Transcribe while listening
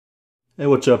Hey,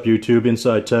 what's up YouTube?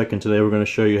 Inside Tech, and today we're going to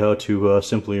show you how to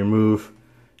simply remove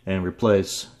and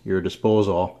replace your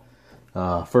disposal.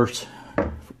 First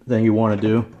thing you want to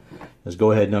do is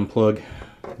go ahead and unplug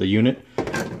the unit,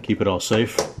 keep it all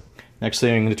safe. Next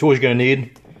thing, the tools you're going to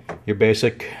need, your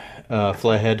basic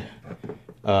flathead,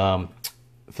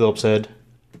 Phillips head,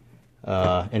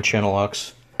 and channel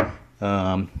locks.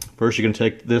 First you're going to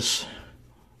take this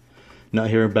nut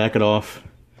here and back off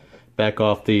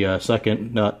the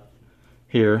second nut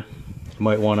here. You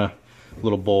might want a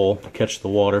little bowl to catch the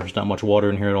water. There's not much water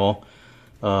in here at all.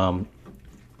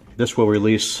 This will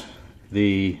release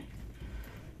the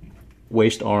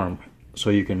waste arm,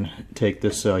 so you can take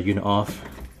this unit off.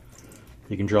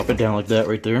 You can drop it down like that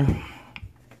right there.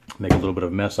 Make a little bit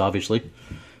of a mess, obviously.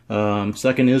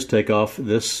 Second is take off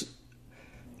this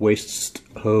waste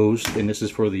hose, and this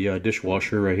is for the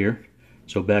dishwasher right here.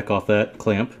 So back off that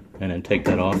clamp and then take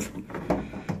that off.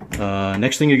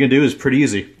 Next thing you're going to do is pretty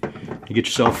easy. You get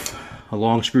yourself a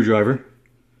long screwdriver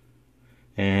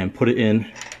and put it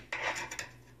in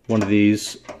one of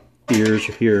these ears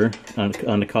here on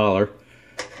the collar,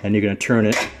 and you're going to turn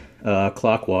it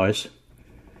clockwise,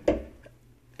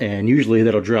 and usually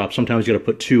that'll drop. Sometimes you got to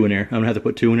put two in there. I'm going to have to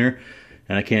put two in there,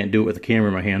 and I can't do it with the camera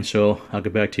in my hand, so I'll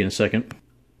get back to you in a second.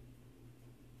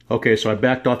 Okay, so I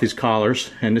backed off these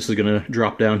collars, and this is going to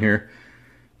drop down here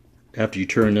after you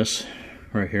turn this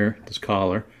right here, this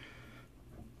collar.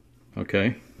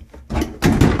 Okay,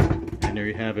 and there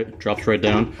you have it. It drops right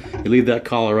down. You leave that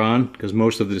collar on because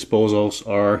most of the disposals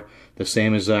are the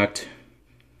same exact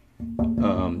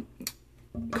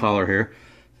collar here.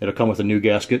 It'll come with a new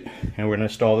gasket, and we're going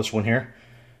to install this one here.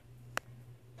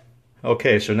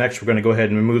 Okay, so next we're going to go ahead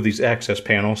and remove these access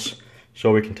panels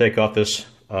so we can take off this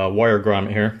wire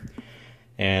grommet here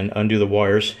and undo the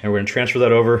wires, and we're going to transfer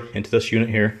that over into this unit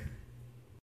here.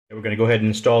 We're going to go ahead and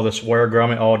install this wire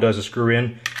grommet. All it does is screw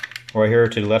in right here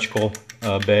to the electrical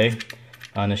bay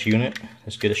on this unit.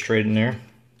 Let's get it straight in there.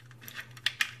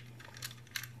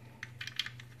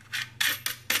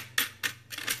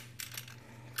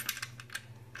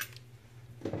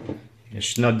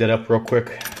 Just snug that up real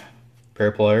quick. Pair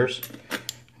of pliers.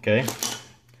 Okay.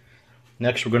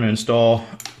 Next we're going to install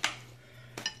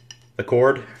the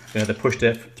cord. You're going to have to push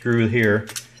that through here.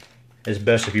 It's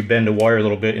best if you bend the wire a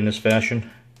little bit in this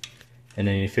fashion, and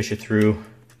then you fish it through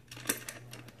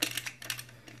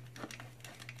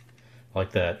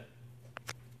like that.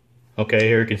 Okay,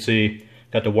 here you can see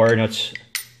got the wire nuts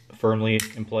firmly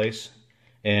in place,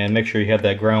 and make sure you have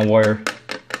that ground wire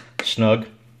snug.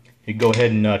 You go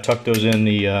ahead and tuck those in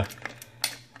the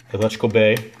electrical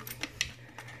bay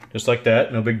just like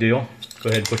that, no big deal. Go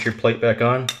ahead and put your plate back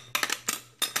on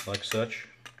like such.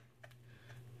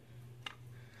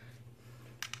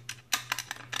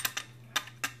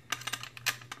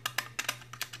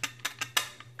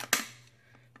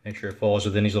 Make sure it falls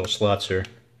within these little slots here.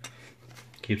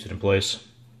 Keeps it in place.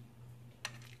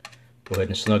 Go ahead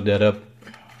and snug that up.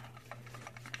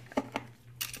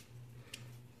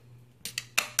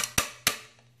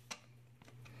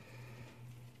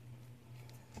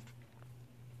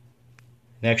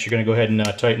 Next, you're going to go ahead and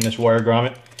tighten this wire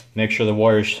grommet. Make sure the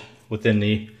wire's within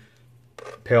the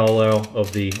parallel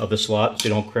of the slot, so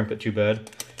you don't crimp it too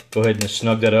bad. Go ahead and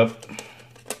snug that up.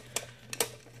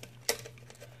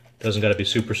 Doesn't got to be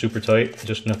super tight,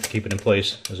 just enough to keep it in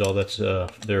place is all that's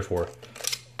there for.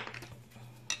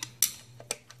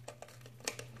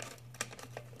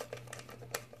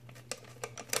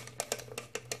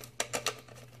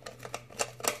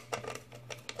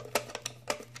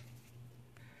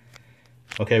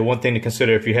 Okay, one thing to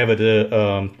consider, if you have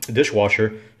a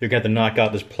dishwasher, you're going to have to knock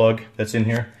out this plug that's in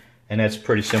here, and that's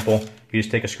pretty simple. You just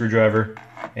take a screwdriver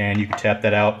and you can tap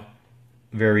that out.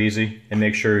 Very easy, and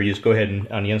make sure you just go ahead and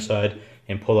on the inside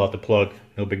and pull out the plug.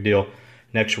 No big deal.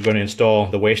 Next we're going to install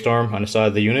the waste arm on the side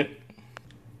of the unit.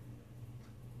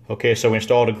 Okay, so we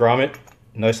installed a grommet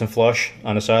nice and flush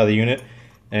on the side of the unit,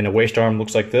 and the waste arm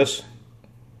looks like this.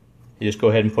 You just go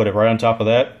ahead and put it right on top of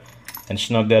that and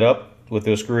snug that up with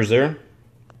those screws there.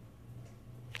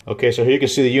 Okay, so here you can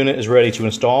see the unit is ready to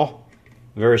install.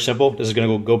 Very simple. This is going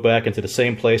to go back into the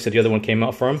same place that the other one came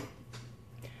out from.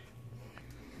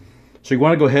 So you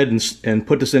want to go ahead and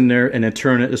put this in there and then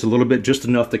turn it just a little bit, just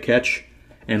enough to catch,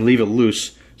 and leave it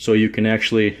loose so you can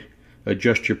actually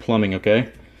adjust your plumbing,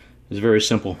 okay? It's very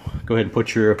simple. Go ahead and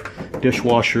put your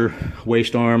dishwasher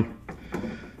waste arm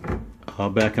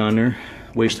back on there,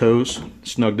 waste hose,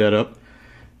 snug that up.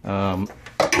 Go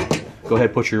ahead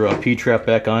and put your P-trap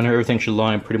back on there. Everything should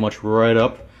line pretty much right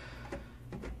up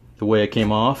the way it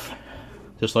came off,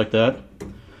 just like that.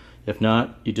 If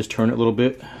not, you just turn it a little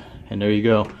bit, and there you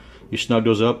go. You snug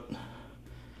those up,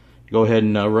 go ahead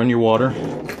and run your water,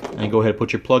 and go ahead and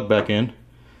put your plug back in.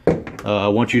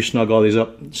 Once you snug all these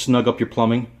up, snug up your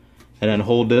plumbing, and then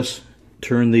hold this,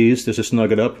 turn these just to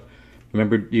snug it up.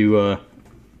 Remember, you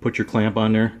put your clamp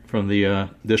on there from the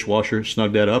dishwasher,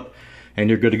 snug that up, and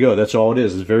you're good to go. That's all it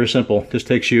is. It's very simple. This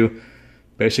takes you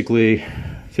basically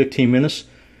 15 minutes.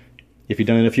 If you've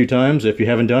done it a few times, if you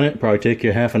haven't done it, probably take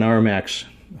you half an hour max.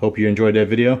 Hope you enjoyed that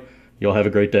video. Y'all have a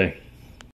great day.